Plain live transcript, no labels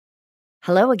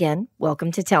Hello again.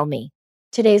 Welcome to Tell Me.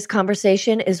 Today's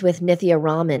conversation is with Nithya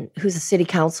Raman, who's a city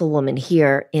councilwoman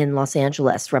here in Los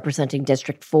Angeles, representing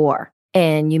District 4.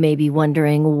 And you may be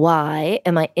wondering, why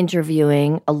am I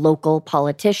interviewing a local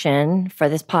politician for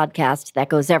this podcast that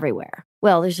goes everywhere?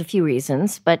 Well, there's a few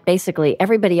reasons, but basically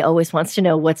everybody always wants to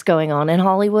know what's going on in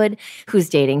Hollywood, who's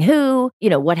dating who,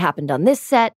 what happened on this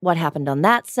set, what happened on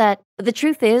that set. But the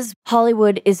truth is,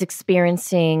 Hollywood is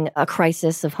experiencing a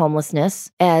crisis of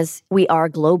homelessness, as we are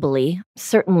globally,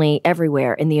 certainly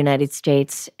everywhere in the United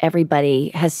States. Everybody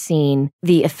has seen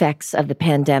the effects of the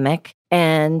pandemic.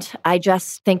 And I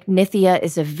just think Nithya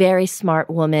is a very smart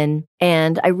woman,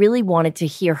 and I really wanted to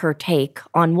hear her take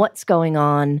on what's going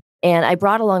on. And I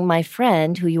brought along my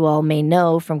friend, who you all may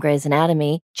know from Grey's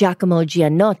Anatomy, Giacomo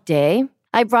Giannotti.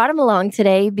 I brought him along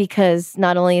today because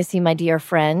not only is he my dear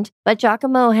friend, but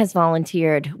Giacomo has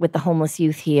volunteered with the homeless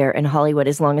youth here in Hollywood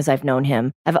as long as I've known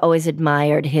him. I've always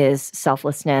admired his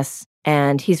selflessness,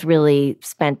 and he's really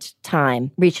spent time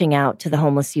reaching out to the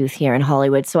homeless youth here in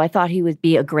Hollywood. So I thought he would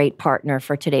be a great partner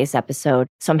for today's episode.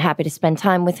 So I'm happy to spend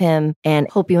time with him and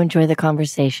hope you enjoy the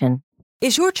conversation.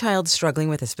 Is your child struggling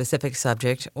with a specific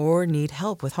subject or need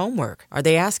help with homework? Are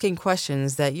they asking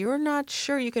questions that you're not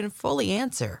sure you can fully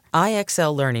answer?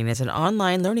 IXL Learning is an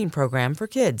online learning program for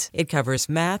kids. It covers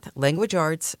math, language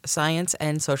arts, science,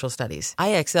 and social studies.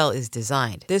 IXL is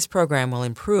designed. This program will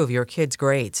improve your kids'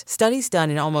 grades. Studies done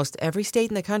in almost every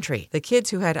state in the country. The kids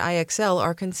who had IXL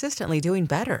are consistently doing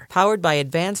better. Powered by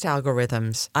advanced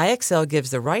algorithms, IXL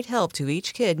gives the right help to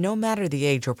each kid no matter the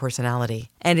age or personality.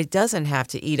 And it doesn't have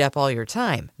to eat up all your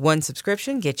time. One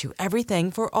subscription gets you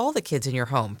everything for all the kids in your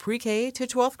home, pre-K to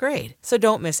 12th grade. So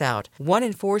don't miss out. 1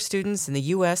 in 4 students in the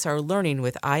U.S. are learning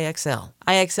with IXL.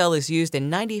 IXL is used in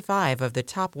 95 of the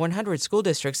top 100 school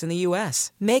districts in the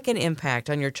U.S. Make an impact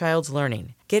on your child's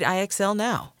learning. Get IXL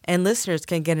now. And listeners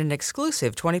can get an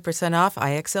exclusive 20% off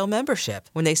IXL membership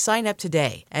when they sign up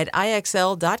today at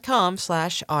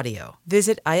IXL.com/audio.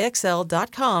 Visit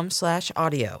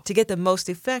IXL.com/audio to get the most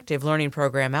effective learning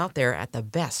program out there at the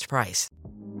best price.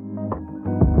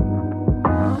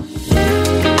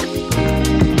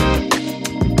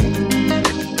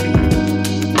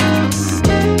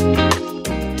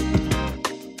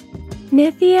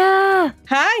 Nithya!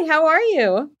 Hi, how are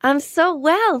you? I'm so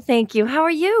well, thank you. How are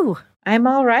you? I'm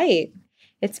all right.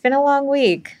 It's been a long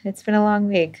week.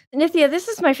 Nithya, this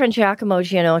is my friend Giacomo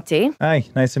Giannotti. Hi,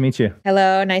 nice to meet you.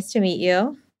 Hello, nice to meet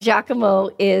you. Giacomo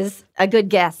is a good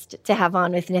guest to have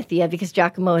on with Nithya because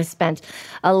Giacomo has spent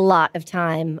a lot of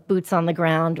time boots on the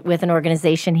ground with an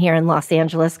organization here in Los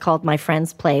Angeles called My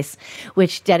Friend's Place,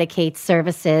 which dedicates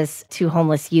services to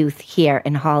homeless youth here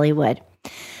in Hollywood.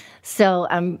 So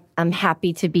I'm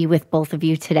happy to be with both of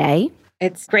you today.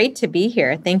 It's great to be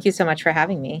here. Thank you so much for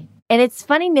having me. And it's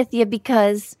funny, Nithya,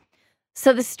 because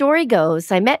so the story goes,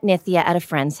 I met Nithya at a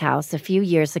friend's house a few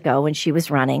years ago when she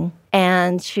was running,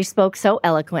 and she spoke so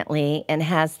eloquently and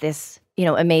has this,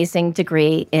 amazing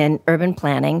degree in urban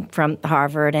planning from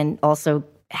Harvard and also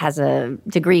has a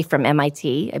degree from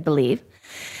MIT, I believe.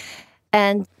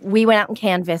 And we went out and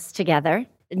canvassed together,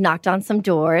 knocked on some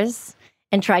doors,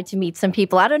 and tried to meet some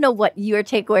people. I don't know what your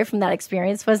takeaway from that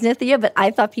experience was, Nithya, but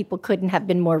I thought people couldn't have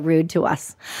been more rude to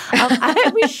us.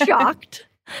 I was shocked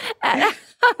at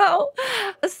how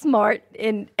smart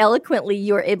and eloquently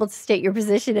you were able to state your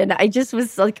position. And I just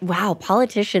was like, wow,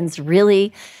 politicians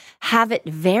really have it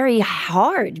very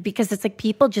hard because it's like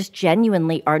people just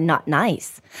genuinely are not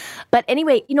nice. But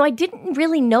anyway, I didn't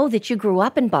really know that you grew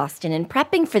up in Boston. And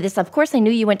prepping for this, of course, I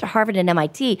knew you went to Harvard and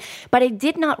MIT, but I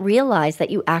did not realize that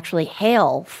you actually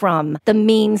hail from the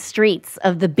mean streets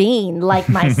of the Bean like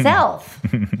myself.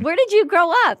 Where did you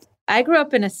grow up? I grew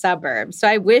up in a suburb, so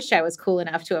I wish I was cool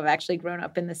enough to have actually grown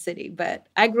up in the city. But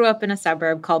I grew up in a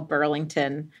suburb called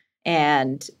Burlington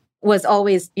and was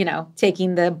always,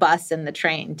 taking the bus and the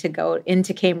train to go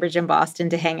into Cambridge and Boston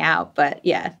to hang out. But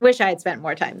yeah, wish I had spent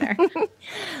more time there.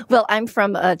 Well, I'm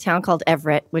from a town called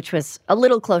Everett, which was a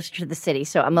little closer to the city.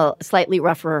 So I'm a slightly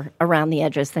rougher around the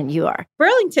edges than you are.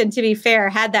 Burlington, to be fair,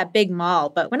 had that big mall.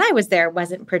 But when I was there, it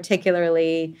wasn't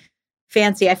particularly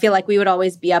fancy. I feel like we would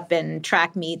always be up in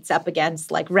track meets up against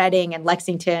like Reading and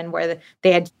Lexington, where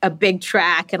they had a big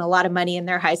track and a lot of money in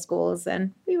their high schools.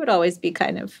 And we would always be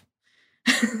kind of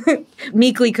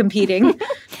meekly competing.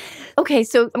 Okay,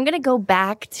 so I'm going to go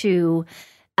back to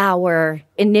our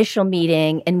initial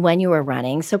meeting and when you were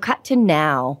running. So cut to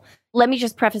now. Let me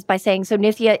just preface by saying, so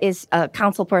Nithya is a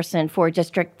council person for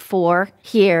District 4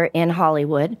 here in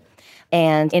Hollywood.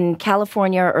 And in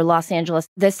California or Los Angeles,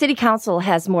 the city council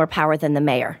has more power than the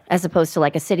mayor, as opposed to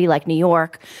like a city like New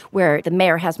York, where the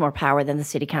mayor has more power than the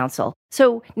city council.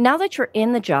 So now that you're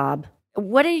in the job,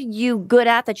 What are you good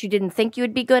at that you didn't think you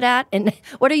would be good at? And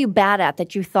what are you bad at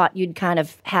that you thought you'd kind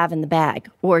of have in the bag?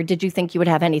 Or did you think you would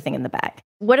have anything in the bag?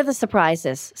 What are the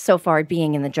surprises so far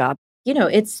being in the job?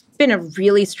 It's been a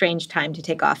really strange time to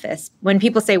take office. When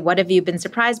people say, what have you been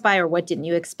surprised by or what didn't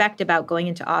you expect about going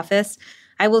into office?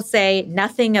 I will say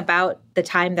nothing about the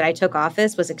time that I took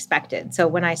office was expected. So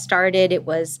when I started, it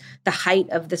was the height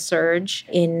of the surge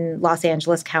in Los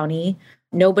Angeles County.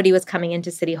 Nobody was coming into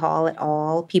City Hall at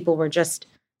all. People were just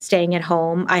staying at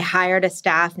home. I hired a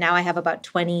staff. Now I have about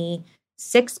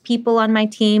 26 people on my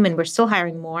team, and we're still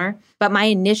hiring more. But my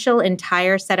initial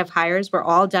entire set of hires were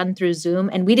all done through Zoom,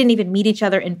 and we didn't even meet each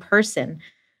other in person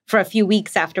for a few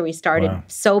weeks after we started. Wow.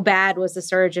 So bad was the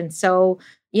surge, and so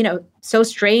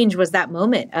strange was that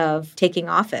moment of taking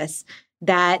office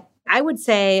that I would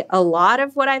say a lot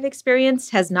of what I've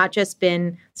experienced has not just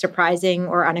been surprising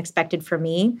or unexpected for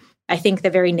me. I think the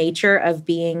very nature of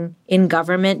being in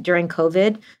government during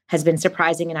COVID has been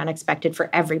surprising and unexpected for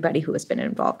everybody who has been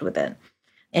involved with it.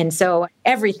 And so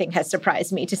everything has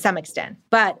surprised me to some extent.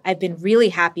 But I've been really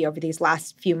happy over these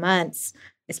last few months,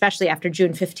 especially after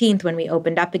June 15th when we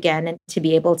opened up again, and to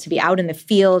be able to be out in the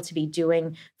field, to be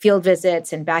doing field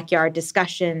visits and backyard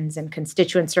discussions and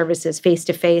constituent services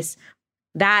face-to-face.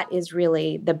 That is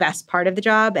really the best part of the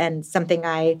job, and something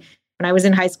when I was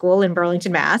in high school in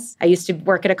Burlington, Mass, I used to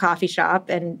work at a coffee shop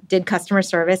and did customer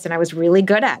service, and I was really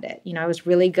good at it. I was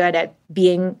really good at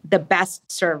being the best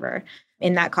server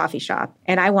in that coffee shop.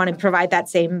 And I want to provide that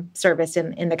same service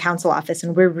in the council office,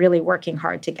 and we're really working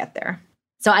hard to get there.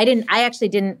 So I actually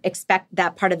didn't expect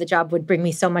that part of the job would bring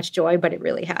me so much joy, but it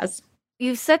really has.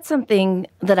 You've said something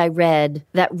that I read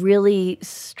that really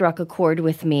struck a chord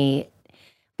with me.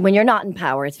 When you're not in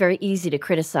power, it's very easy to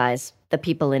criticize the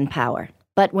people in power.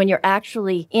 But when you're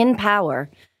actually in power,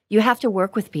 you have to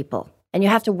work with people, and you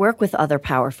have to work with other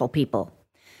powerful people.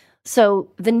 So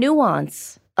the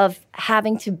nuance of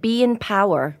having to be in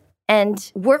power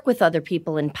and work with other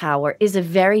people in power is a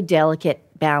very delicate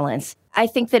balance. I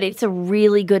think that it's a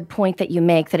really good point that you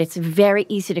make, that it's very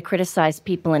easy to criticize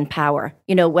people in power.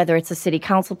 Whether it's a city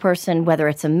council person, whether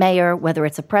it's a mayor, whether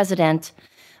it's a president.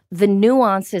 The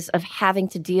nuances of having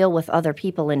to deal with other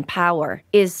people in power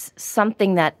is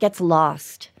something that gets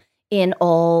lost in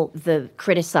all the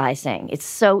criticizing. It's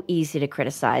so easy to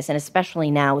criticize, and especially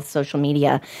now with social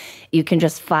media, you can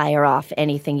just fire off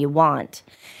anything you want.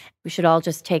 We should all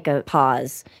just take a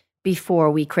pause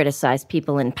before we criticize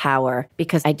people in power,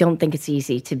 because I don't think it's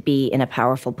easy to be in a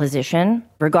powerful position,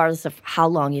 regardless of how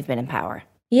long you've been in power.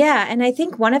 Yeah. And I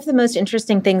think one of the most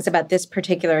interesting things about this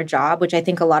particular job, which I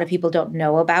think a lot of people don't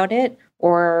know about it,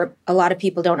 or a lot of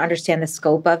people don't understand the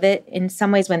scope of it in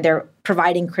some ways when they're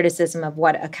providing criticism of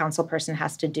what a council person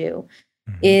has to do,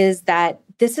 is that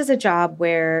this is a job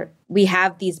where we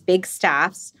have these big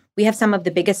staffs. We have some of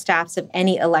the biggest staffs of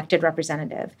any elected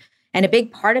representative. And a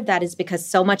big part of that is because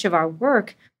so much of our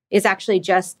work is actually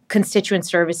just constituent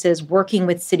services, working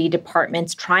with city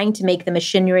departments, trying to make the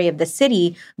machinery of the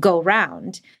city go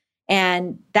round.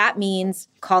 And that means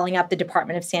calling up the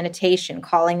Department of Sanitation,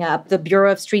 calling up the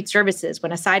Bureau of Street Services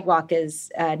when a sidewalk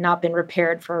has not been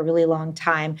repaired for a really long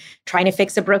time, trying to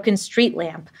fix a broken street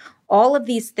lamp. All of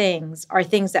these things are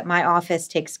things that my office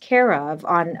takes care of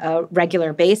on a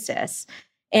regular basis.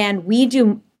 And we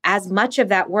do as much of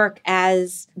that work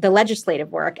as the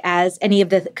legislative work, as any of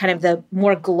the kind of the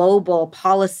more global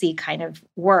policy kind of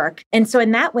work. And so in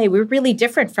that way, we're really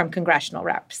different from congressional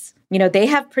reps. They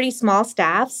have pretty small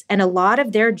staffs, and a lot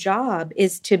of their job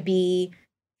is to be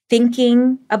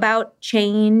thinking about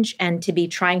change and to be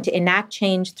trying to enact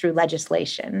change through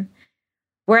legislation.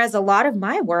 Whereas a lot of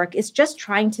my work is just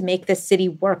trying to make the city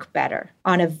work better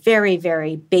on a very,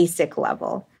 very basic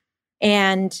level.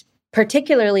 And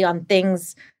particularly on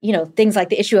things like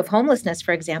the issue of homelessness,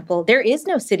 for example, there is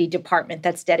no city department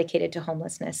that's dedicated to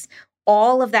homelessness.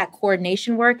 All of that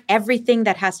coordination work, everything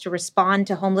that has to respond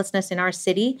to homelessness in our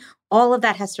city, all of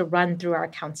that has to run through our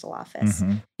council office,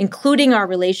 including our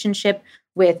relationship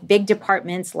with big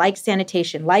departments like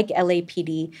sanitation, like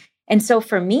LAPD. And so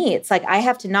for me, it's like I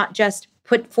have to not just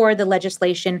put forward the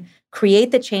legislation,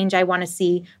 create the change I want to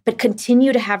see, but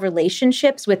continue to have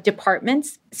relationships with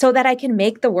departments so that I can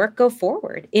make the work go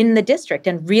forward in the district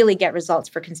and really get results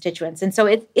for constituents. And so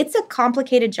it's a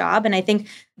complicated job. And I think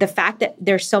the fact that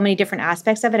there's so many different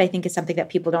aspects of it, I think is something that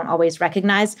people don't always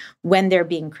recognize when they're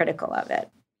being critical of it.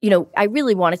 I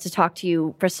really wanted to talk to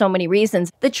you for so many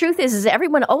reasons. The truth is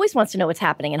everyone always wants to know what's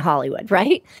happening in Hollywood,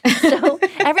 right? So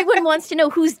everyone wants to know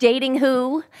who's dating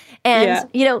who and,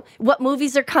 what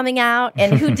movies are coming out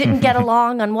and who didn't get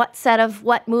along on what set of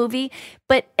what movie.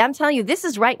 But I'm telling you, this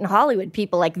is right in Hollywood,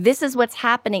 people. Like, this is what's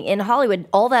happening in Hollywood.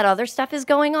 All that other stuff is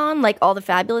going on, like all the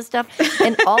fabulous stuff,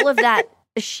 and all of that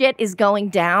shit is going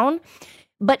down.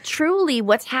 But truly,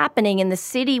 what's happening in the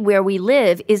city where we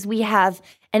live is we have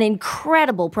an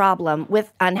incredible problem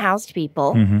with unhoused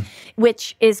people,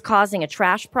 which is causing a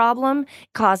trash problem,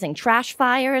 causing trash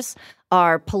fires.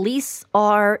 Our police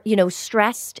are,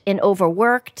 stressed and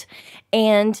overworked.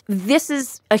 And this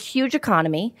is a huge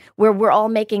economy where we're all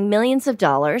making millions of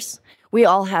dollars. We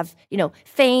all have,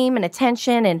 fame and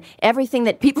attention and everything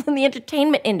that people in the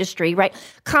entertainment industry, right,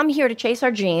 come here to chase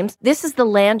our dreams. This is the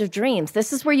land of dreams.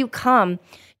 This is where you come.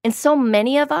 And so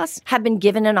many of us have been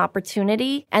given an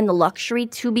opportunity and the luxury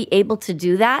to be able to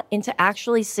do that and to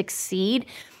actually succeed.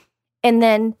 And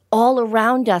then all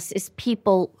around us is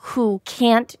people who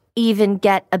can't even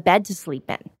get a bed to sleep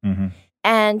in.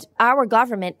 And our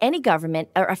government, any government,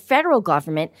 or a federal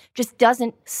government, just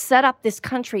doesn't set up this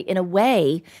country in a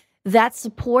way that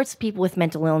supports people with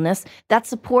mental illness, that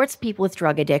supports people with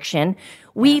drug addiction.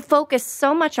 We focus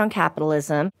so much on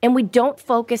capitalism, and we don't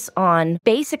focus on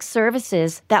basic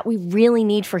services that we really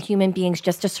need for human beings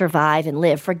just to survive and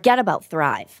live. Forget about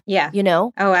thrive. Yeah.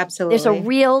 Oh, absolutely. There's a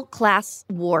real class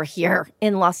war here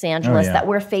in Los Angeles that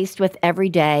we're faced with every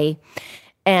day.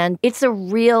 And it's a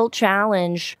real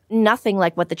challenge, nothing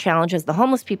like what the challenges the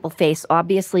homeless people face,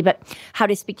 obviously, but how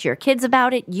to speak to your kids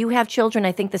about it. You have children,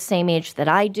 I think, the same age that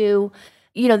I do.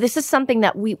 This is something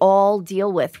that we all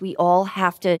deal with. We all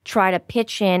have to try to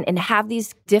pitch in and have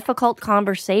these difficult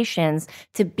conversations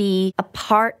to be a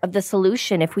part of the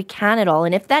solution if we can at all.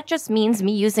 And if that just means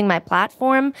me using my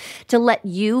platform to let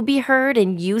you be heard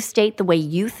and you state the way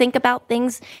you think about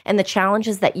things and the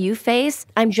challenges that you face,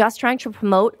 I'm just trying to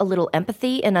promote a little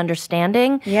empathy and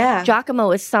understanding. Yeah.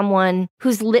 Giacomo is someone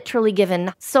who's literally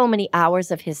given so many hours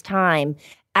of his time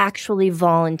actually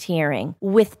volunteering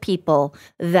with people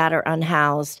that are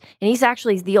unhoused. And he's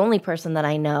actually the only person that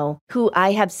I know who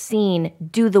I have seen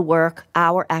do the work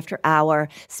hour after hour,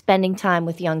 spending time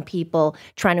with young people,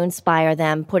 trying to inspire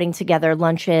them, putting together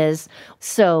lunches.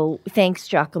 So thanks,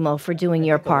 Giacomo, for doing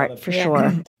your part, for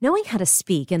sure. Knowing how to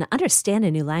speak and understand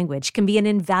a new language can be an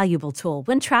invaluable tool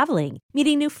when traveling,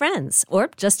 meeting new friends, or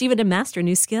just even to master a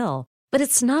new skill. But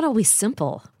it's not always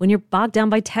simple when you're bogged down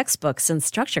by textbooks and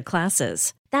structure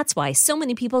classes. That's why so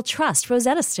many people trust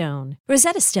Rosetta Stone.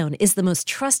 Rosetta Stone is the most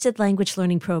trusted language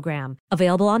learning program,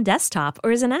 available on desktop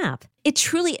or as an app. It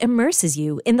truly immerses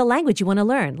you in the language you want to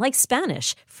learn, like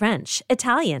Spanish, French,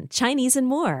 Italian, Chinese, and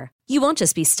more. You won't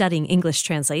just be studying English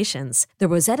translations. The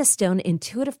Rosetta Stone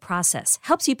intuitive process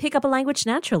helps you pick up a language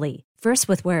naturally, first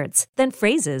with words, then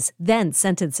phrases, then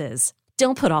sentences.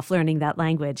 Don't put off learning that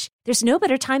language. There's no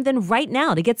better time than right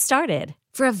now to get started.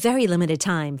 For a very limited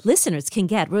time, listeners can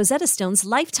get Rosetta Stone's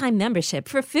lifetime membership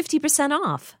for 50%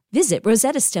 off. Visit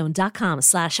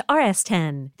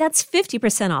rosettastone.com/rs10. That's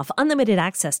 50% off unlimited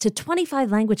access to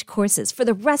 25 language courses for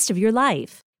the rest of your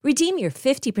life. Redeem your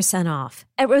 50% off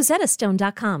at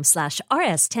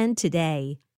rosettastone.com/rs10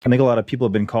 today. I think a lot of people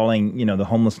have been calling, the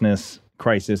homelessness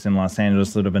crisis in Los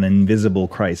Angeles sort of an invisible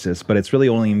crisis, but it's really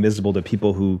only invisible to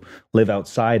people who live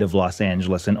outside of Los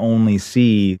Angeles and only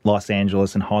see Los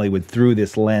Angeles and Hollywood through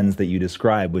this lens that you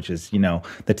describe, which is,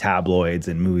 the tabloids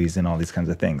and movies and all these kinds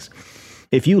of things.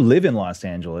 If you live in Los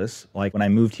Angeles, like when I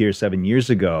moved here 7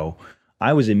 years ago,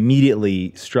 I was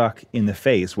immediately struck in the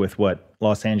face with what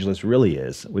Los Angeles really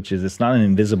is, which is it's not an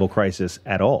invisible crisis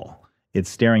at all. It's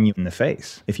staring you in the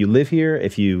face. If you live here,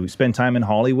 if you spend time in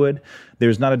Hollywood,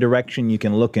 there's not a direction you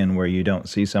can look in where you don't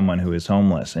see someone who is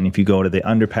homeless. And if you go to the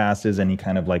underpasses, any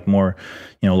kind of like more,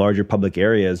 larger public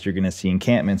areas, you're going to see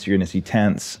encampments, you're going to see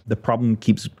tents. The problem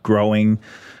keeps growing.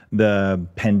 The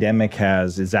pandemic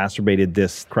has exacerbated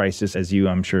this crisis, as you,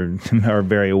 I'm sure, are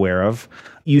very aware of.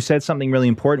 You said something really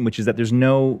important, which is that there's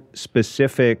no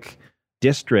specific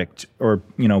district or,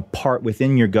 part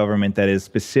within your government that is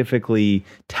specifically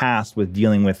tasked with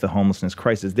dealing with the homelessness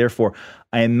crisis. Therefore,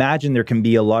 I imagine there can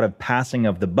be a lot of passing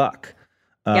of the buck,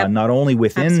 not only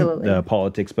within the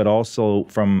politics, but also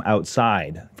from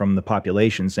outside, from the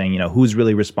population, saying, who's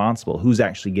really responsible, who's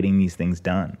actually getting these things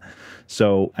done.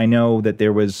 So I know that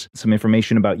there was some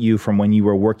information about you from when you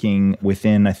were working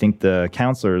within, I think, the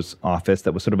counselor's office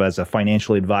that was sort of as a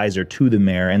financial advisor to the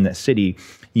mayor and the city.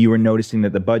 You were noticing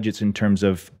that the budgets in terms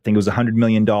of, I think it was $100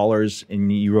 million,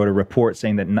 and you wrote a report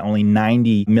saying that only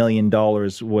 $90 million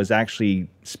was actually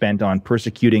spent on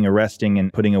persecuting, arresting,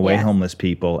 and putting away homeless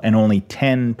people, and only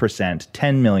 10%,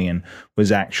 10 million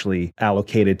was actually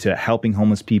allocated to helping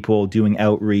homeless people, doing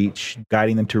outreach,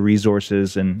 guiding them to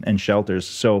resources and shelters.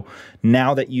 So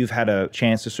now that you've had a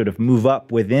chance to sort of move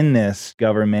up within this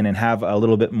government and have a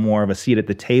little bit more of a seat at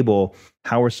the table,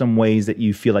 how are some ways that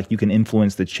you feel like you can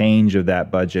influence the change of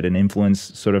that budget and influence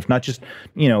sort of not just,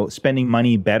 spending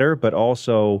money better, but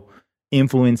also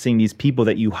influencing these people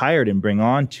that you hired and bring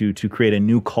on to create a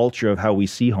new culture of how we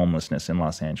see homelessness in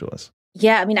Los Angeles?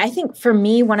 Yeah, I mean, I think for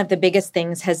me, one of the biggest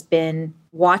things has been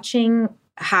watching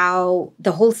how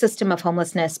the whole system of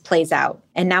homelessness plays out.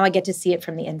 And now I get to see it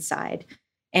from the inside.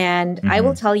 And I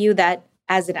will tell you that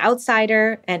as an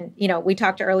outsider, and, we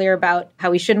talked earlier about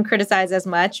how we shouldn't criticize as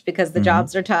much because the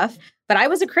jobs are tough, but I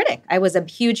was a critic. I was a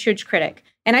huge, huge critic.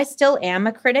 And I still am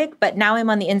a critic, but now I'm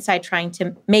on the inside trying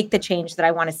to make the change that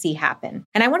I want to see happen.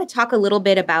 And I want to talk a little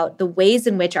bit about the ways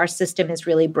in which our system is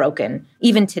really broken,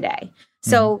 even today.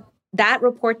 So that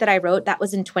report that I wrote, that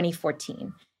was in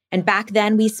 2014. And back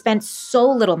then, we spent so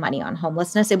little money on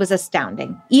homelessness. It was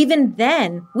astounding. Even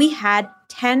then, we had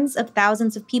tens of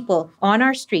thousands of people on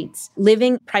our streets,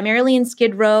 living primarily in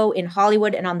Skid Row, in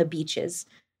Hollywood, and on the beaches.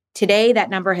 Today, that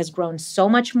number has grown so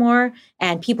much more,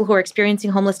 and people who are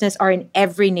experiencing homelessness are in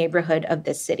every neighborhood of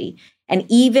this city. And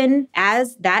even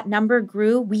as that number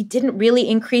grew, we didn't really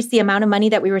increase the amount of money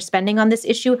that we were spending on this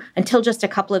issue until just a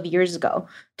couple of years ago.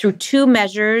 Through two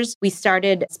measures, we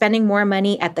started spending more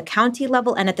money at the county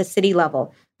level and at the city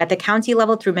level. At the county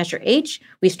level, through Measure H,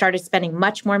 we started spending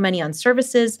much more money on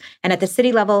services. And at the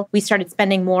city level, we started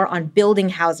spending more on building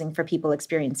housing for people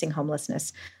experiencing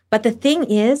homelessness. But the thing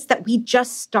is that we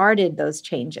just started those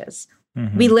changes.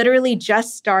 We literally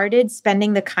just started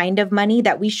spending the kind of money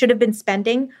that we should have been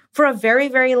spending for a very,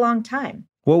 very long time.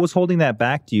 What was holding that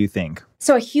back, do you think?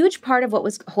 So a huge part of what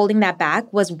was holding that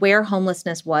back was where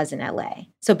homelessness was in LA.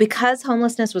 So because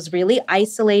homelessness was really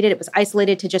isolated, it was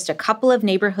isolated to just a couple of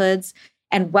neighborhoods,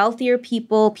 and wealthier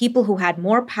people, people who had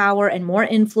more power and more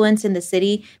influence in the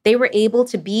city, they were able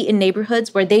to be in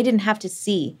neighborhoods where they didn't have to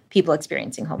see people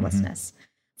experiencing homelessness.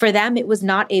 For them, it was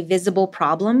not a visible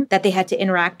problem that they had to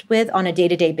interact with on a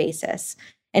day-to-day basis.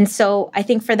 And so I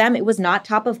think for them, it was not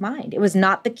top of mind. It was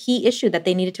not the key issue that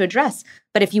they needed to address.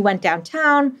 But if you went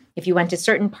downtown, if you went to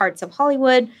certain parts of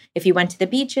Hollywood, if you went to the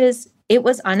beaches, it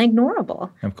was unignorable.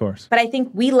 Of course. But I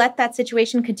think we let that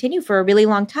situation continue for a really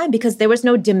long time because there was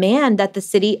no demand that the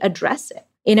city address it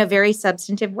in a very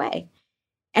substantive way.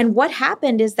 And what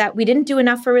happened is that we didn't do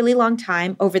enough for a really long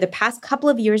time. Over the past couple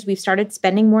of years, we've started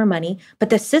spending more money, but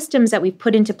the systems that we've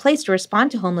put into place to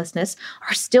respond to homelessness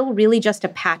are still really just a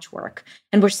patchwork.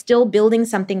 And we're still building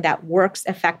something that works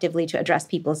effectively to address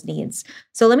people's needs.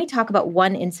 So let me talk about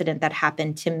one incident that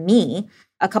happened to me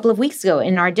a couple of weeks ago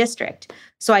in our district.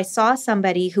 So I saw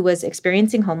somebody who was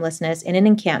experiencing homelessness in an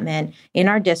encampment in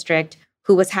our district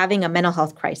who was having a mental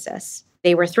health crisis.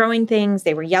 They were throwing things.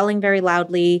 They were yelling very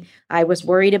loudly. I was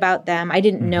worried about them. I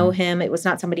didn't know him. It was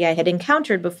not somebody I had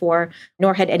encountered before,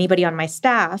 nor had anybody on my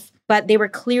staff, but they were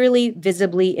clearly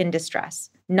visibly in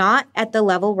distress. Not at the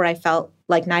level where I felt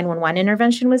like 911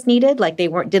 intervention was needed, like they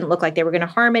didn't look like they were going to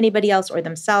harm anybody else or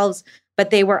themselves, but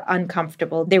they were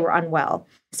uncomfortable. They were unwell.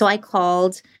 So I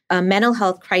called a mental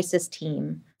health crisis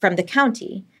team from the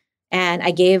county, and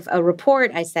I gave a report.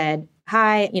 I said,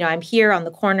 hi, I'm here on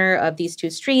the corner of these two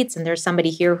streets, and there's somebody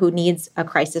here who needs a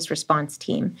crisis response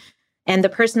team. And the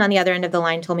person on the other end of the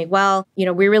line told me, well,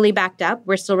 we're really backed up.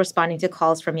 We're still responding to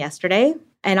calls from yesterday,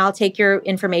 and I'll take your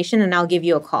information and I'll give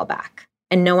you a call back.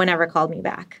 And no one ever called me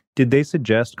back. Did they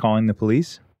suggest calling the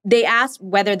police? They asked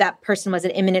whether that person was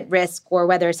at imminent risk or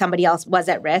whether somebody else was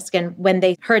at risk. And when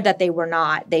they heard that they were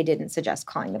not, they didn't suggest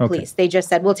calling the police. They just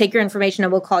said, we'll take your information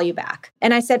and we'll call you back.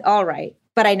 And I said, all right.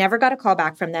 But I never got a call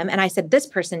back from them. And I said, this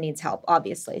person needs help,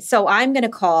 obviously. So I'm going to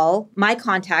call my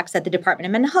contacts at the Department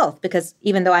of Mental Health, because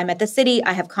even though I'm at the city,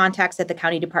 I have contacts at the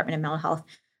County Department of Mental Health.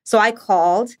 So I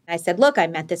called. I said, look, I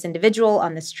met this individual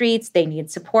on the streets. They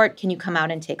need support. Can you come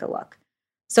out and take a look?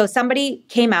 So somebody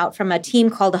came out from a team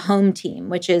called a HOME team,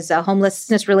 which is a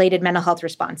homelessness-related mental health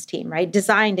response team, right?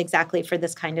 Designed exactly for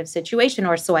this kind of situation,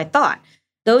 or so I thought.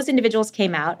 Those individuals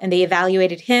came out and they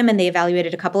evaluated him and they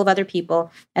evaluated a couple of other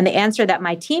people. And the answer that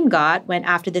my team got when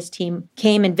after this team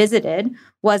came and visited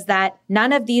was that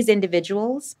none of these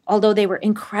individuals, although they were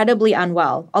incredibly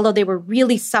unwell, although they were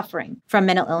really suffering from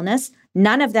mental illness,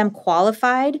 none of them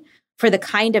qualified for the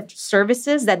kind of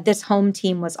services that this HOME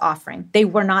team was offering. They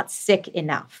were not sick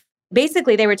enough.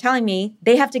 Basically, they were telling me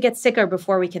they have to get sicker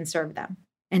before we can serve them.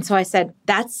 And so I said,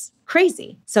 that's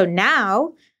crazy. So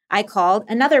now I called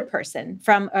another person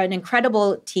from an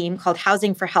incredible team called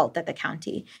Housing for Health at the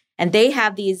county. And they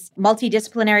have these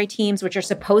multidisciplinary teams, which are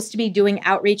supposed to be doing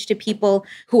outreach to people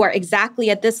who are exactly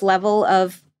at this level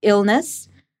of illness.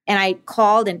 And I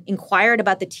called and inquired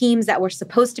about the teams that were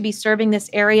supposed to be serving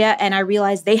this area. And I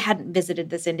realized they hadn't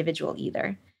visited this individual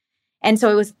either. And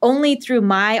so it was only through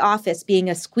my office being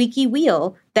a squeaky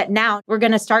wheel that now we're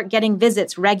going to start getting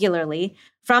visits regularly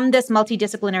from this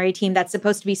multidisciplinary team that's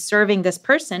supposed to be serving this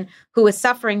person who is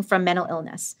suffering from mental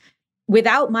illness.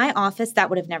 Without my office, that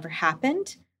would have never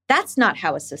happened. That's not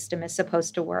how a system is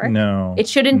supposed to work. No. It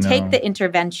shouldn't take the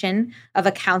intervention of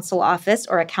a council office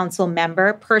or a council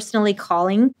member personally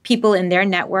calling people in their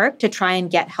network to try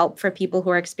and get help for people who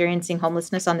are experiencing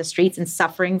homelessness on the streets and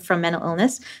suffering from mental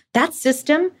illness. That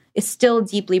system is still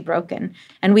deeply broken.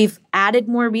 And we've added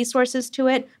more resources to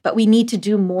it, but we need to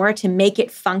do more to make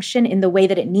it function in the way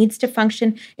that it needs to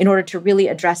function in order to really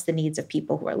address the needs of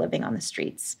people who are living on the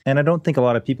streets. And I don't think a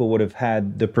lot of people would have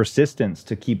had the persistence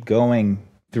to keep going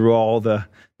through all the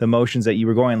motions that you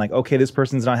were going, like, okay, this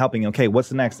person's not helping. Okay, what's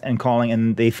the next? And calling,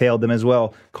 and they failed them as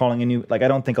well. Calling a new, I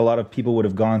don't think a lot of people would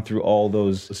have gone through all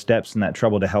those steps and that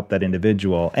trouble to help that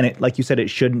individual. And it, like you said, it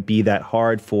shouldn't be that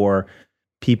hard for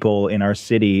people in our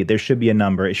city. There should be a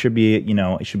number. It should be,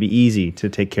 it should be easy to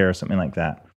take care of something like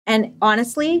that. And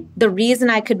honestly, the reason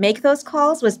I could make those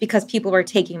calls was because people were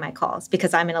taking my calls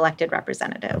because I'm an elected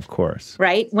representative. Of course.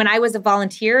 Right? When I was a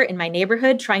volunteer in my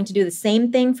neighborhood trying to do the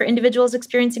same thing for individuals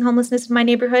experiencing homelessness in my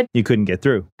neighborhood, you couldn't get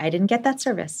through. I didn't get that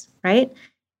service, right?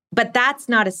 But that's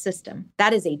not a system.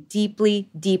 That is a deeply,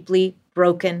 deeply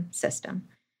broken system.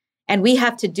 And we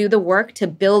have to do the work to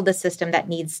build the system that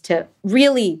needs to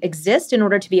really exist in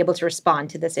order to be able to respond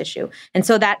to this issue. And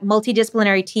so that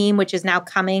multidisciplinary team, which is now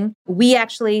coming, we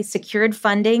actually secured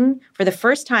funding for the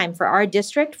first time for our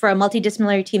district for a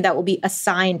multidisciplinary team that will be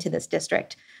assigned to this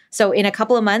district. So in a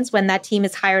couple of months, when that team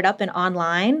is hired up and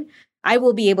online, I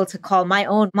will be able to call my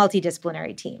own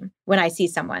multidisciplinary team when I see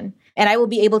someone. And I will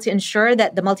be able to ensure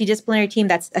that the multidisciplinary team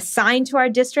that's assigned to our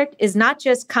district is not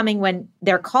just coming when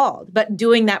they're called, but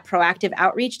doing that proactive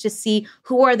outreach to see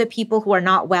who are the people who are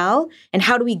not well and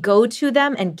how do we go to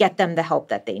them and get them the help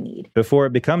that they need. Before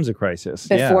it becomes a crisis.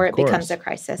 Before it becomes a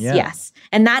crisis, yes.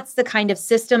 And that's the kind of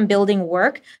system building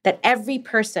work that every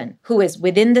person who is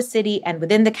within the city and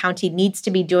within the county needs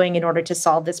to be doing in order to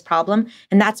solve this problem.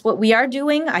 And that's what we are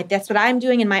doing. That's what I'm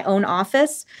doing in my own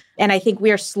office. And I think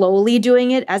we are slowly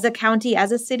doing it as a county,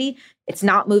 as a city. It's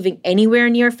not moving anywhere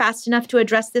near fast enough to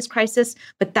address this crisis,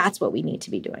 but that's what we need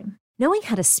to be doing. Knowing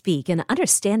how to speak and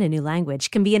understand a new language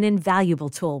can be an invaluable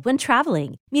tool when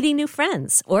traveling, meeting new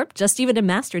friends, or just even to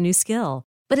master a new skill.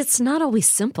 But it's not always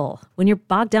simple when you're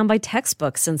bogged down by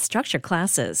textbooks and structured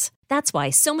classes. That's why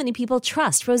so many people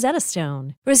trust Rosetta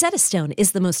Stone. Rosetta Stone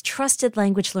is the most trusted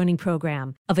language learning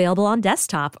program, available on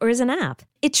desktop or as an app.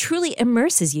 It truly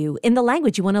immerses you in the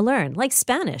language you want to learn, like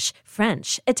Spanish,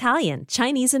 French, Italian,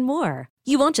 Chinese, and more.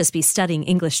 You won't just be studying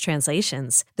English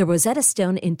translations. The Rosetta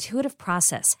Stone intuitive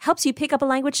process helps you pick up a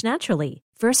language naturally,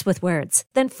 first with words,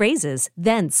 then phrases,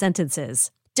 then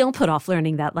sentences. Don't put off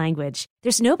learning that language.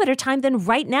 There's no better time than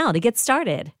right now to get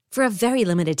started. For a very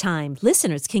limited time,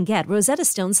 listeners can get Rosetta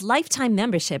Stone's lifetime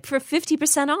membership for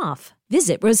 50% off.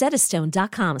 Visit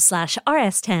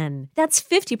rosettastone.com/rs10. That's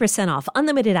 50% off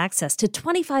unlimited access to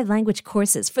 25 language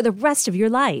courses for the rest of your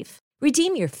life.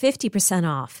 Redeem your 50%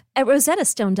 off at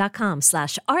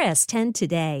rosettastone.com/rs10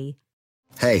 today.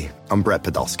 Hey, I'm Brett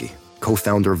Podolsky,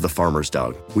 co-founder of The Farmer's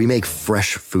Dog. We make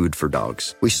fresh food for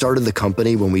dogs. We started the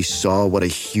company when we saw what a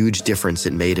huge difference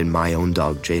it made in my own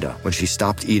dog, Jada, when she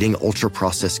stopped eating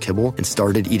ultra-processed kibble and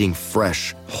started eating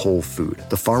fresh, whole food.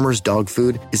 The Farmer's Dog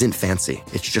food isn't fancy.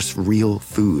 It's just real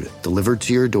food delivered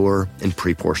to your door in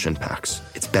pre-portioned packs.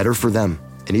 It's better for them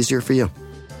and easier for you.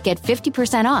 Get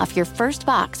 50% off your first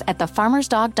box at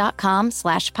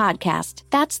thefarmersdog.com/podcast.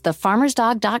 That's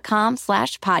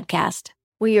thefarmersdog.com/podcast.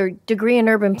 Well, your degree in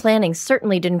urban planning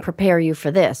certainly didn't prepare you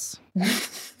for this.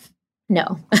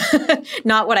 No,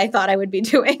 not what I thought I would be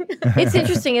doing. It's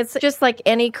interesting. It's just like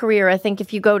any career. I think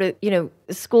if you go to,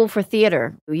 school for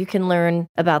theater, you can learn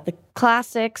about the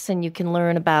classics and you can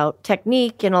learn about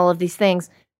technique and all of these things,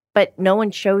 but no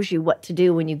one shows you what to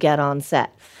do when you get on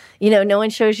set. No one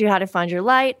shows you how to find your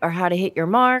light or how to hit your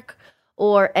mark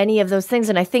or any of those things.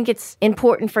 And I think it's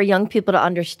important for young people to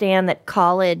understand that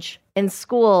college and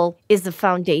school is the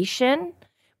foundation,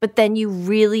 but then you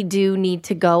really do need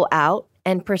to go out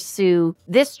and pursue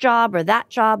this job or that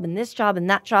job and this job and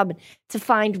that job to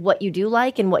find what you do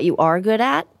like and what you are good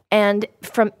at. And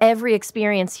from every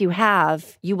experience you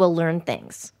have, you will learn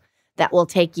things. that will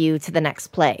take you to the next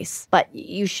place. But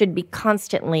you should be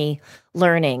constantly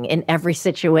learning in every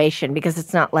situation, because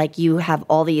it's not like you have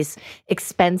all these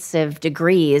expensive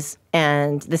degrees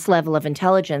and this level of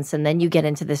intelligence, and then you get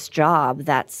into this job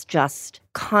that's just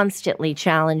constantly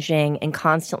challenging and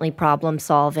constantly problem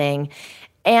solving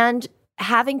and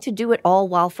having to do it all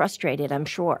while frustrated, I'm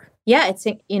sure. Yeah, it's,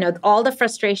 all the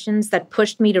frustrations that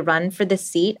pushed me to run for this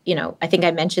seat. I think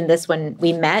I mentioned this when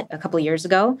we met a couple of years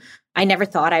ago. I never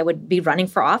thought I would be running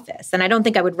for office. And I don't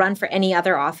think I would run for any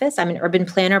other office. I'm an urban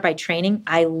planner by training.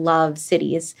 I love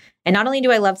cities. And not only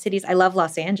do I love cities, I love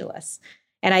Los Angeles.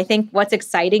 And I think what's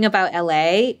exciting about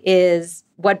LA is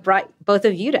what brought both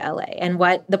of you to LA and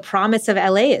what the promise of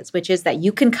LA is, which is that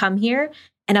you can come here,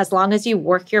 and as long as you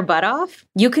work your butt off,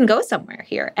 you can go somewhere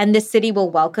here. And this city will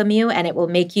welcome you, and it will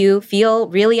make you feel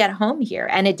really at home here.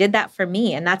 And it did that for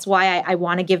me. And that's why I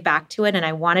want to give back to it, and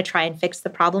I want to try and fix the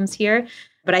problems here.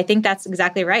 But I think that's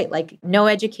exactly right. Like, no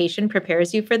education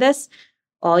prepares you for this.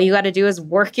 All you got to do is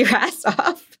work your ass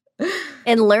off.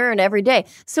 And learn every day.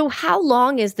 So how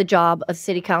long is the job of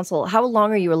city council? How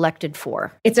long are you elected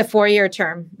for? It's a 4-year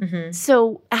term. Mm-hmm.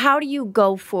 So how do you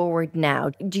go forward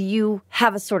now? Do you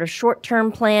have a sort of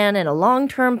short-term plan and a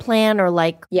long-term plan, or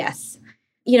like? Yes.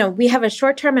 We have a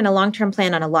short-term and a long-term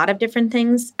plan on a lot of different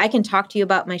things. I can talk to you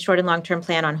about my short and long-term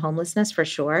plan on homelessness for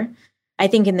sure. I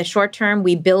think in the short term,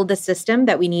 we build the system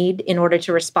that we need in order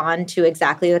to respond to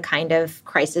exactly the kind of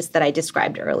crisis that I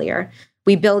described earlier.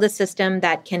 We build a system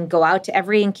that can go out to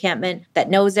every encampment,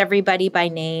 that knows everybody by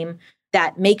name,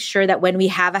 that makes sure that when we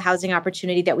have a housing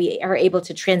opportunity, that we are able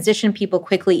to transition people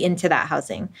quickly into that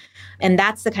housing. And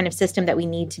that's the kind of system that we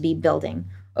need to be building.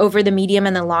 Over the medium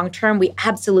and the long term, we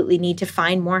absolutely need to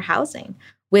find more housing.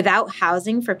 Without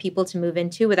housing for people to move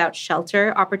into, without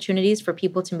shelter opportunities for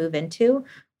people to move into,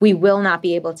 we will not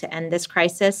be able to end this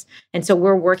crisis. And so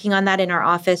we're working on that in our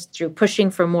office through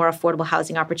pushing for more affordable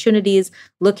housing opportunities,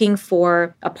 looking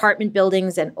for apartment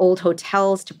buildings and old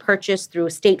hotels to purchase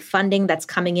through state funding that's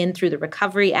coming in through the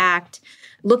Recovery Act,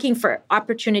 looking for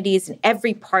opportunities in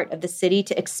every part of the city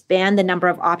to expand the number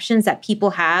of options that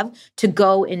people have to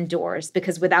go indoors.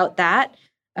 Because without that,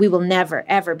 we will never,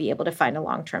 ever be able to find a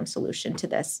long-term solution to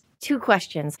this. 2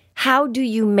 questions. How do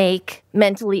you make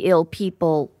mentally ill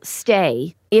people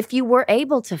stay if you were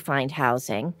able to find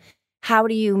housing? How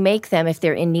do you make them if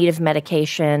they're in need of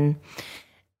medication?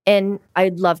 And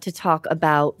I'd love to talk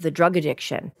about the drug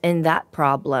addiction and that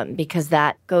problem, because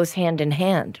that goes hand in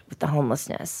hand with the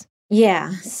homelessness.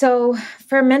 Yeah. So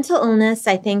for mental illness,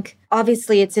 I think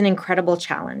obviously it's an incredible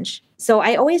challenge. So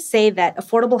I always say that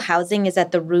affordable housing is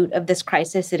at the root of this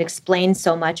crisis. It explains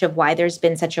so much of why there's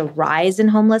been such a rise in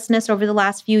homelessness over the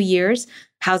last few years.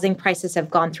 Housing prices have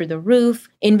gone through the roof.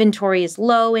 Inventory is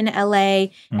low in LA.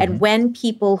 Mm-hmm. And when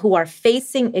people who are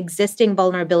facing existing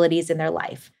vulnerabilities in their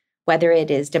life, whether it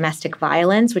is domestic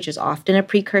violence, which is often a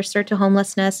precursor to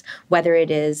homelessness, whether it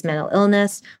is mental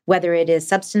illness, whether it is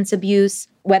substance abuse,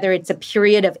 whether it's a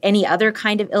period of any other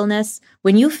kind of illness,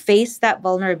 when you face that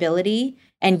vulnerability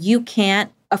and you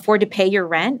can't afford to pay your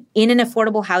rent in an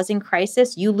affordable housing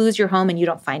crisis, you lose your home and you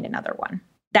don't find another one.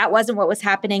 That wasn't what was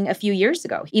happening a few years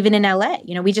ago, even in LA.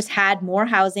 We just had more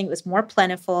housing, it was more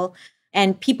plentiful,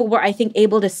 and people were, I think,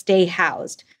 able to stay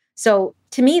housed. So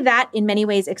to me, that in many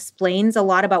ways explains a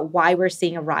lot about why we're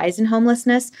seeing a rise in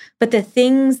homelessness. But the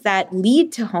things that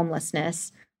lead to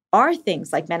homelessness are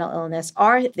things like mental illness,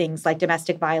 are things like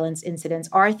domestic violence incidents,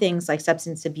 are things like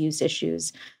substance abuse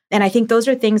issues. And I think those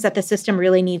are things that the system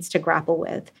really needs to grapple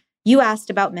with. You asked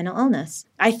about mental illness.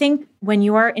 I think when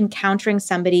you are encountering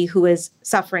somebody who is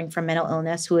suffering from mental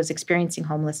illness, who is experiencing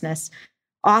homelessness,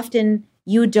 often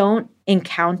you don't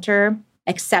encounter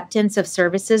acceptance of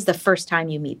services the first time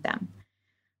you meet them,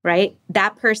 right?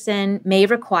 That person may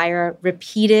require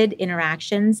repeated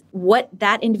interactions. What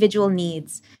that individual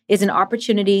needs is an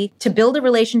opportunity to build a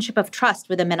relationship of trust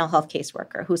with a mental health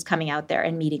caseworker who's coming out there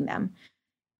and meeting them.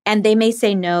 And they may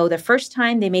say no the first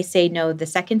time, they may say no the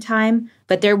second time,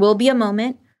 but there will be a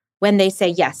moment when they say,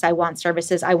 yes, I want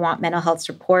services, I want mental health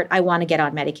support, I want to get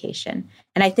on medication.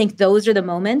 And I think those are the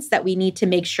moments that we need to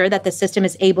make sure that the system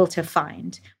is able to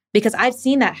find. Because I've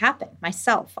seen that happen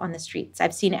myself on the streets.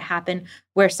 I've seen it happen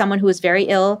where someone who is very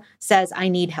ill says, I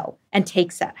need help, and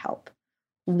takes that help.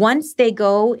 Once they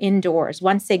go indoors,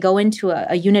 once they go into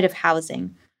a unit of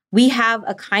housing, we have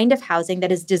a kind of housing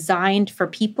that is designed for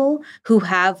people who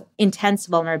have intense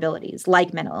vulnerabilities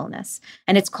like mental illness.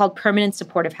 And it's called permanent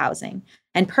supportive housing.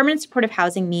 And permanent supportive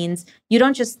housing means you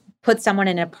don't just put someone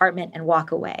in an apartment and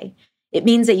walk away. It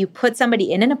means that you put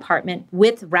somebody in an apartment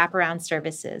with wraparound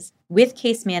services, with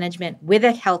case management, with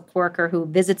a health worker who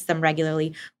visits them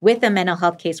regularly, with a mental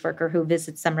health caseworker who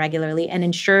visits them regularly, and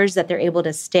ensures that they're able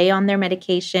to stay on their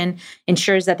medication,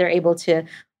 ensures that they're able to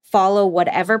follow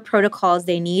whatever protocols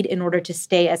they need in order to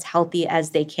stay as healthy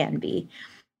as they can be.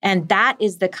 And that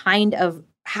is the kind of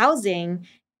housing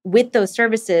with those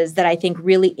services that I think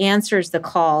really answers the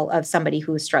call of somebody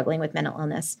who is struggling with mental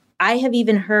illness. I have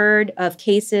even heard of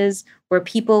cases where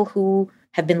people who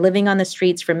have been living on the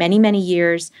streets for many, many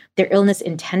years, their illness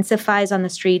intensifies on the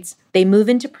streets. They move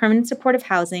into permanent supportive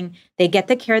housing. They get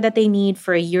the care that they need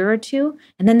for a year or two,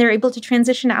 and then they're able to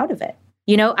transition out of it.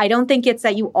 I don't think it's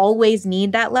that you always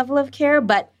need that level of care,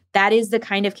 but that is the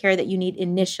kind of care that you need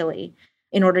initially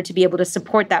in order to be able to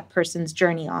support that person's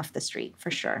journey off the street, for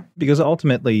sure. Because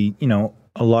ultimately,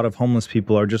 a lot of homeless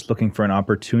people are just looking for an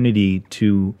opportunity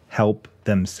to help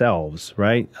themselves,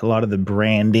 right? A lot of the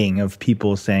branding of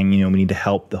people saying, we need to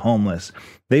help the homeless.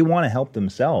 They want to help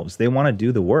themselves. They want to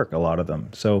do the work, a lot of them.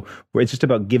 So it's just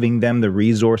about giving them the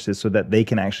resources so that they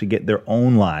can actually get their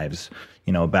own lives,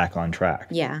 back on track.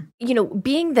 Yeah.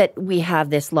 Being that we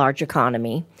have this large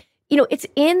economy, it's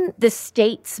in the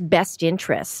state's best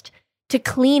interest to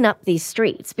clean up these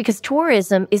streets because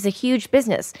tourism is a huge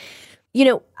business.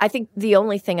 I think the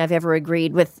only thing I've ever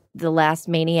agreed with the last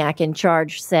maniac in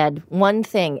charge said one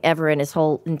thing ever in his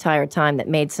whole entire time that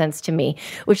made sense to me,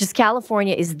 which is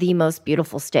California is the most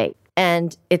beautiful state,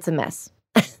 and it's a mess.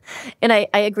 And I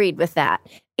agreed with that.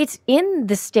 It's in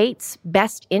the state's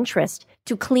best interest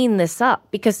to clean this up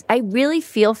because I really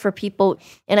feel for people,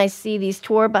 and I see these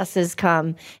tour buses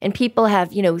come and people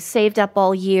have, saved up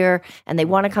all year and they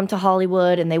want to come to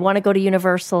Hollywood and they want to go to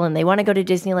Universal and they want to go to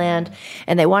Disneyland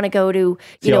and they want to go to,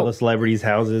 see all the celebrities'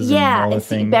 houses and all the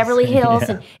see things. Beverly Hills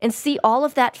Yeah. and see all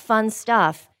of that fun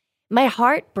stuff. My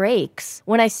heart breaks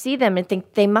when I see them and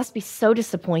think they must be so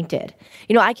disappointed.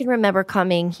 I can remember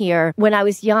coming here when I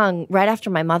was young, right after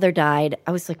my mother died.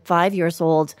 I was like 5 years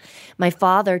old. My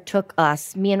father took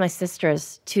us, me and my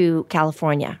sisters, to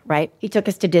California, right? He took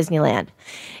us to Disneyland.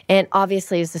 And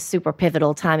obviously it was a super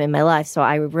pivotal time in my life, so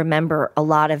I remember a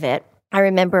lot of it. I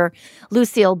remember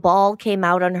Lucille Ball came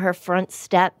out on her front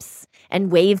steps and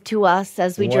waved to us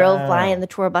as we drove by in the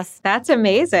tour bus. That's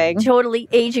amazing. Totally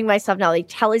aging myself now. Like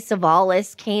Telly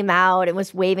Savalas came out and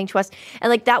was waving to us.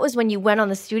 And that was when you went on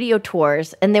the studio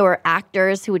tours and there were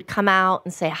actors who would come out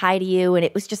and say hi to you. And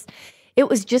it was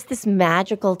just this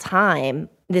magical time,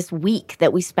 this week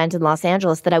that we spent in Los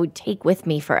Angeles that I would take with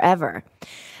me forever.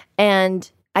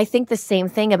 And I think the same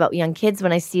thing about young kids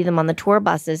when I see them on the tour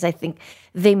buses. I think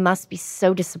they must be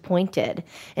so disappointed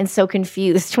and so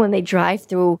confused when they drive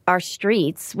through our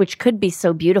streets, which could be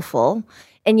so beautiful.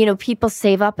 And, people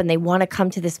save up and they want to come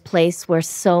to this place where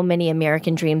so many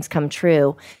American dreams come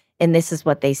true. And this is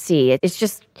what they see. It's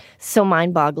just so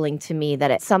mind-boggling to me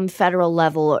that at some federal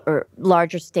level or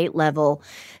larger state level,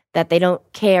 that they don't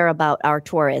care about our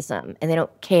tourism and they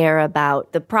don't care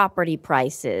about the property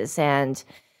prices, and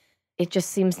it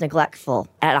just seems neglectful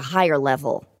at a higher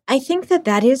level. I think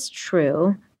that is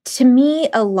true. To me,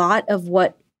 a lot of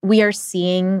what we are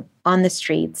seeing on the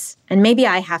streets, and maybe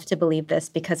I have to believe this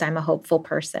because I'm a hopeful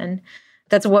person.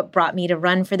 That's what brought me to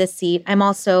run for the seat. I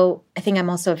think I'm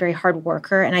also a very hard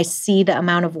worker, and I see the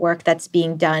amount of work that's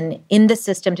being done in the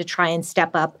system to try and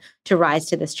step up to rise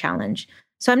to this challenge.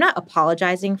 So I'm not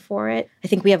apologizing for it. I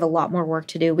think we have a lot more work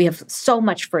to do. We have so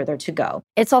much further to go.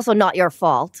 It's also not your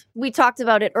fault. We talked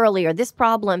about it earlier. This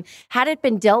problem, had it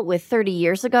been dealt with 30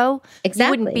 years ago,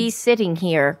 exactly, you wouldn't be sitting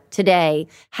here today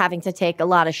having to take a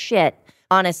lot of shit,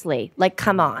 honestly.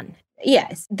 Come on.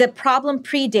 Yes, the problem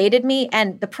predated me,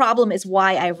 and the problem is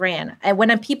why I ran. And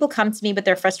when people come to me with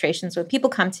their frustrations, when people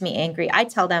come to me angry, I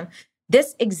tell them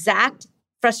this exact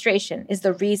frustration is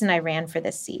the reason I ran for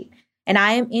this seat. And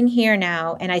I am in here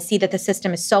now, and I see that the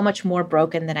system is so much more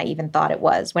broken than I even thought it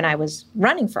was when I was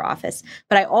running for office.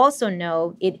 But I also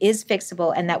know it is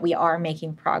fixable and that we are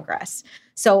making progress.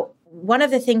 So one of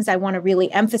the things I want to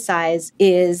really emphasize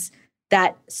is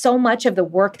that so much of the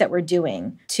work that we're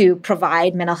doing to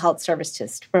provide mental health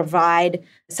services, to provide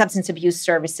substance abuse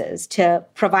services, to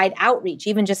provide outreach,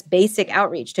 even just basic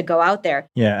outreach, to go out there.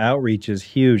 Yeah, outreach is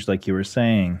huge, like you were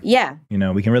saying. Yeah.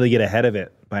 We can really get ahead of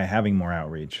it by having more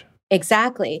outreach.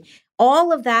 Exactly.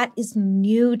 All of that is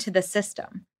new to the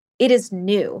system. It is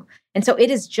new. And so it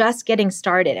is just getting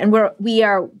started. And we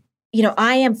are,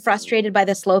 I am frustrated by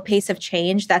the slow pace of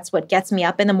change. That's what gets me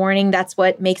up in the morning. That's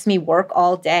what makes me work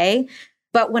all day.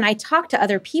 But when I talk to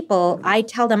other people, I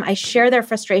tell them I share their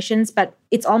frustrations, but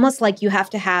it's almost like you have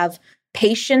to have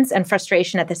patience and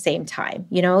frustration at the same time.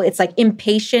 It's like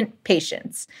impatient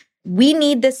patience. We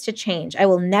need this to change. I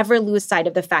will never lose sight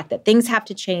of the fact that things have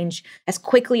to change as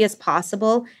quickly as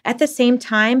possible. At the same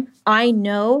time, I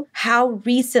know how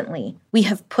recently we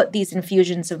have put these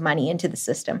infusions of money into the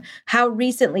system, how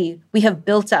recently we have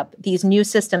built up these new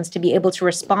systems to be able to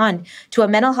respond to a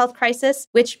mental health crisis,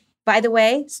 which, by the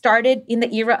way, started in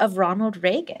the era of Ronald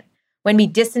Reagan. When we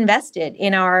disinvested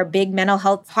in our big mental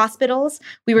health hospitals,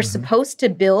 we were supposed to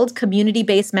build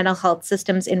community-based mental health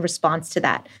systems in response to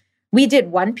that. We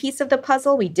did one piece of the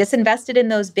puzzle. We disinvested in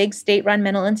those big state-run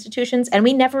mental institutions, and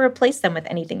we never replaced them with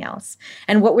anything else.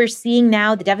 And what we're seeing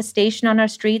now, the devastation on our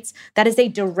streets, that is a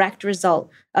direct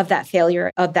result of that failure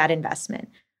of that investment.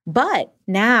 But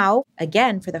now,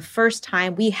 again, for the first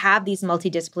time, we have these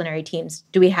multidisciplinary teams.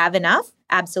 Do we have enough?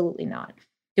 Absolutely not.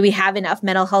 Do we have enough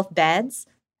mental health beds?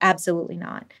 Absolutely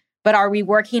not. But are we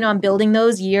working on building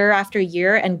those year after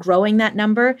year and growing that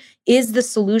number? Is the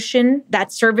solution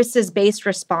that services-based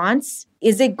response?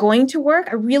 Is it going to work?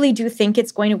 I really do think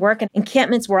it's going to work. And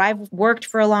encampments where I've worked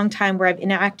for a long time, where I've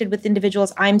interacted with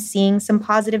individuals, I'm seeing some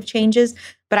positive changes.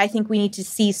 But I think we need to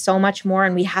see so much more,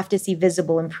 and we have to see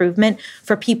visible improvement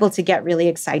for people to get really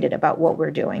excited about what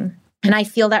we're doing. And I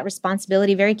feel that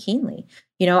responsibility very keenly.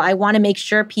 I want to make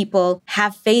sure people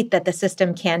have faith that the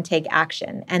system can take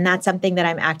action. And that's something that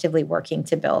I'm actively working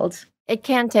to build. It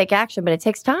can take action, but it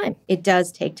takes time. It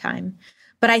does take time.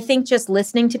 But I think just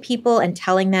listening to people and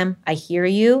telling them, I hear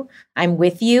you, I'm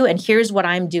with you, and here's what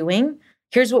I'm doing.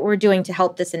 Here's what we're doing to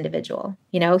help this individual.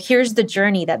 Here's the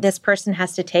journey that this person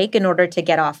has to take in order to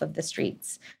get off of the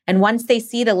streets. And once they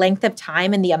see the length of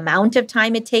time and the amount of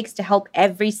time it takes to help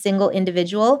every single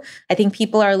individual, I think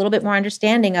people are a little bit more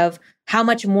understanding of how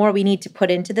much more we need to put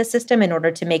into the system in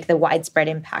order to make the widespread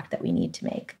impact that we need to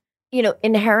make.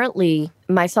 Inherently,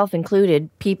 myself included,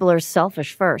 people are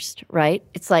selfish first, right?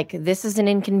 It's like, this is an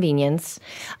inconvenience.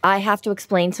 I have to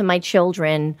explain to my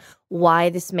children why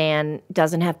this man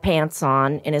doesn't have pants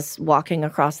on and is walking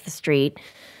across the street.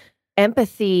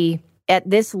 Empathy at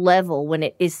this level, when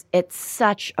it is at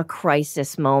such a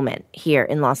crisis moment here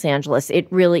in Los Angeles, it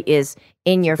really is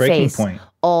in your face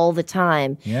all the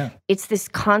time. Yeah. It's this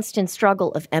constant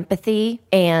struggle of empathy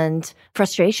and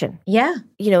frustration. Yeah.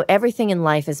 Everything in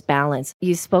life is balance.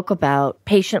 You spoke about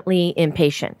patiently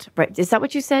impatient, right? Is that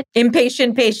what you said?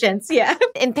 Impatient patience. Yeah.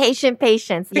 Impatient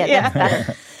patience. Yeah, that's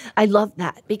better. I love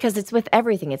that because it's with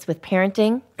everything. It's with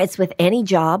parenting. It's with any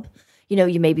job.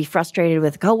 You may be frustrated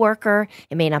with a coworker.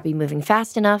 It may not be moving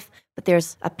fast enough, but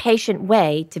there's a patient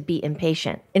way to be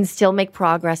impatient and still make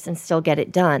progress and still get it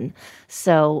done.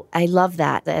 So I love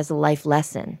that as a life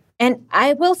lesson. And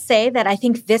I will say that I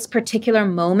think this particular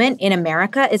moment in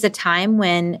America is a time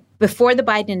when, before the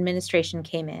Biden administration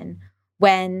came in,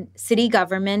 when city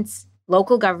governments,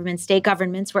 local governments, state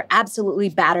governments were absolutely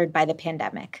battered by the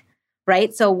pandemic.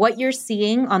 Right? So what you're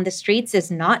seeing on the streets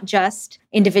is not just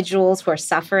individuals who are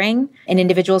suffering and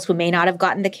individuals who may not have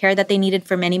gotten the care that they needed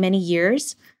for many, many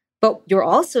years, but you're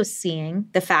also seeing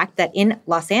the fact that in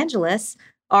Los Angeles,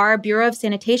 our Bureau of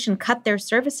Sanitation cut their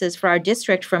services for our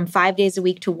district from 5 days a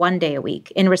week to 1 day a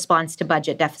week in response to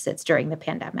budget deficits during the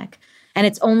pandemic. And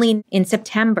it's only in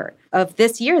September of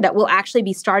this year that we'll actually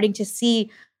be starting to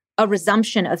see a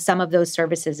resumption of some of those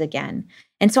services again.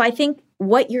 And so I think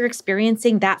what you're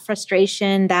experiencing, that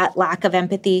frustration, that lack of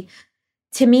empathy,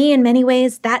 to me, in many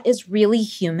ways, that is really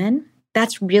human.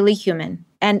 That's really human.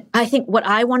 And I think what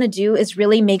I want to do is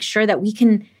really make sure that we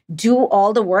can do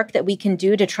all the work that we can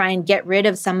do to try and get rid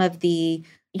of some of the,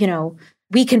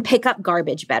 we can pick up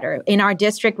garbage better. In our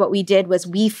district, what we did was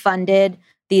we funded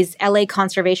these LA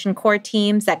Conservation Corps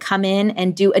teams that come in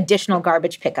and do additional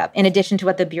garbage pickup in addition to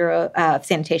what the Bureau of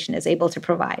Sanitation is able to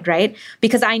provide, right?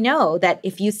 Because I know that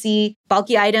if you see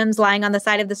bulky items lying on the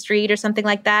side of the street or something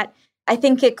like that, I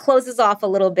think it closes off a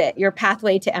little bit your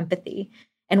pathway to empathy.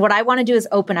 And what I want to do is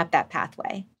open up that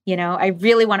pathway. I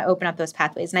really want to open up those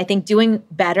pathways. And I think doing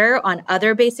better on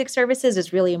other basic services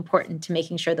is really important to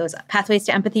making sure those pathways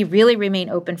to empathy really remain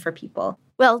open for people.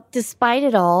 Well, despite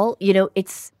it all,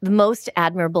 it's the most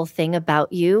admirable thing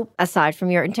about you, aside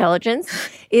from your intelligence,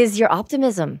 is your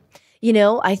optimism.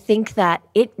 I think that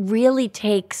it really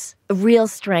takes a real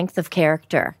strength of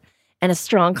character and a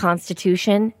strong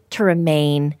constitution to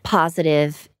remain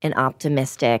positive and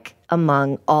optimistic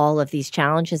among all of these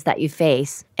challenges that you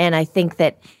face. And I think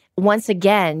that once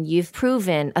again, you've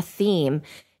proven a theme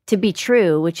to be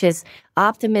true, which is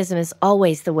optimism is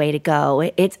always the way to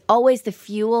go. It's always the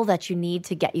fuel that you need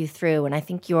to get you through. And I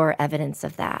think you're evidence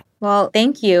of that. Well,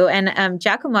 thank you. And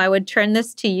Giacomo, I would turn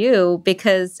this to you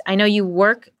because I know you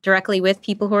work directly with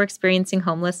people who are experiencing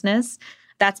homelessness.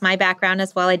 That's my background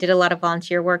as well. I did a lot of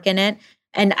volunteer work in it.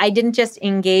 And I didn't just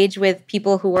engage with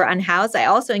people who were unhoused. I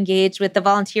also engaged with the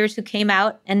volunteers who came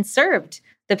out and served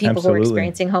the people who were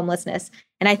experiencing homelessness.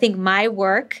 And I think my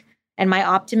work and my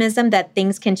optimism that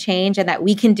things can change and that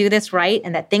we can do this right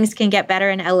and that things can get better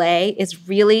in LA is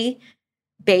really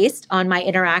based on my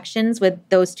interactions with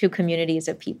those two communities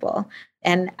of people.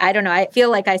 And I don't know, I feel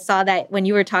like I saw that when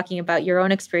you were talking about your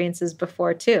own experiences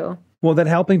before too. Well, that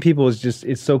helping people is just,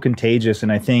 it's so contagious.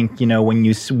 And I think, when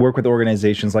you work with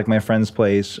organizations like My Friend's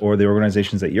Place or the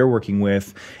organizations that you're working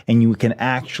with, and you can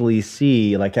actually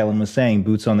see, like Ellen was saying,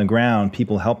 boots on the ground,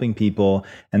 people helping people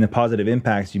and the positive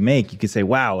impacts you make, you could say,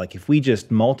 wow, like if we just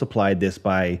multiplied this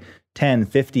by 10,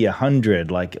 50,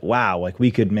 100, like, wow, like we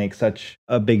could make such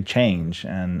a big change.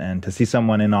 And to see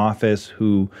someone in office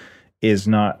who is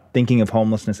not thinking of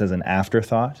homelessness as an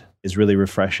afterthought is really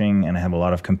refreshing, and I have a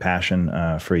lot of compassion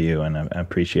for you, and I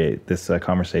appreciate this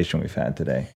conversation we've had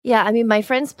today. Yeah, I mean, My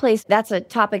Friend's Place, that's a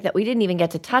topic that we didn't even get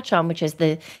to touch on, which is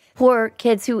the poor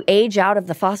kids who age out of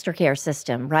the foster care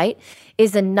system, right?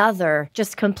 Is another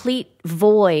just complete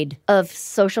void of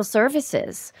social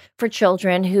services for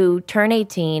children who turn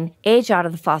 18, age out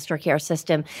of the foster care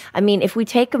system. I mean, if we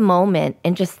take a moment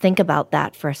and just think about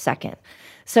that for a second.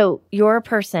 So you're a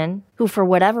person who, for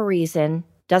whatever reason,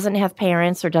 doesn't have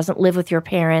parents or doesn't live with your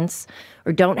parents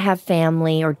or don't have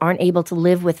family or aren't able to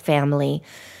live with family.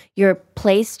 You're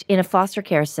placed in a foster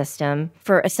care system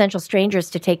for essential strangers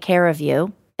to take care of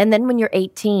you. And then when you're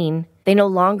 18, they no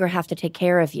longer have to take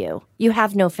care of you. You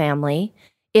have no family.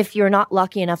 If you're not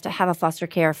lucky enough to have a foster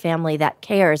care family that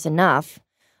cares enough,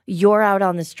 you're out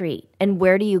on the street. And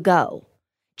where do you go?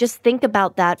 Just think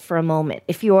about that for a moment.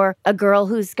 If you're a girl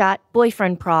who's got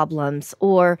boyfriend problems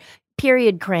or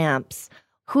period cramps,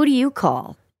 who do you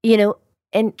call?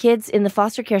 And kids in the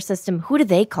foster care system, who do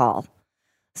they call?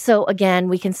 So again,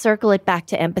 we can circle it back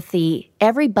to empathy.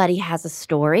 Everybody has a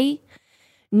story.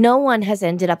 No one has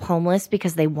ended up homeless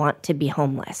because they want to be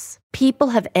homeless. People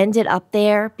have ended up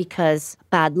there because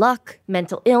bad luck,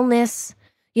 mental illness.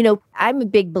 I'm a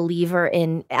big believer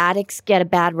in addicts get a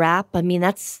bad rap. I mean,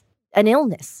 that's an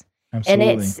illness. Absolutely.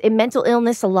 And it's in mental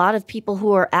illness, a lot of people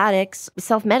who are addicts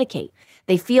self-medicate.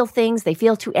 They feel things, they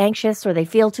feel too anxious or they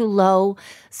feel too low,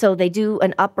 so they do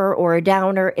an upper or a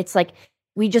downer. It's like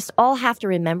we just all have to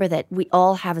remember that we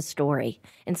all have a story.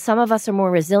 And some of us are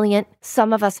more resilient.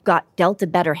 Some of us got dealt a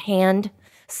better hand.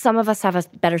 Some of us have a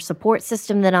better support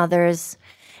system than others.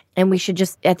 And we should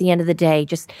just, at the end of the day,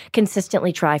 just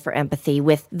consistently try for empathy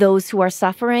with those who are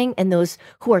suffering and those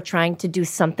who are trying to do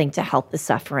something to help the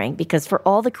suffering. Because for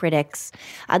all the critics,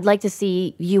 I'd like to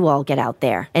see you all get out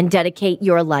there and dedicate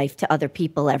your life to other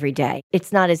people every day.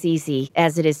 It's not as easy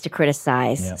as it is to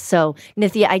criticize. Yeah. So,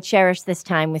 Nithya, I cherish this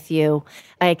time with you.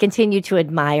 I continue to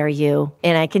admire you,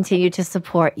 and I continue to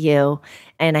support you.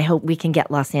 And I hope we can get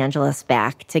Los Angeles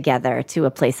back together to a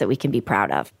place that we can be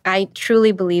proud of. I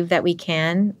truly believe that we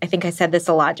can. I think I said this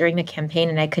a lot during the campaign,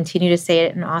 and I continue to say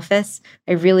it in office.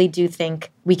 I really do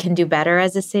think we can do better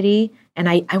as a city. And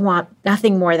I want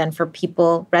nothing more than for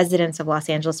people, residents of Los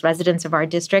Angeles, residents of our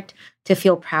district, to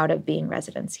feel proud of being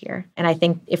residents here. And I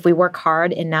think if we work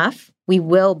hard enough, we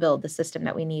will build the system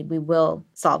that we need. We will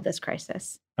solve this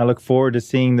crisis. I look forward to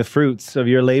seeing the fruits of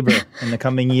your labor in the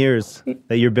coming years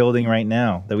that you're building right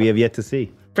now that we have yet to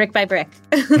see. Brick by brick.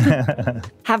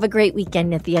 Have a great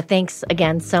weekend, Nithya. Thanks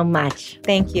again so much.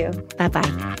 Thank you.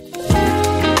 Bye-bye.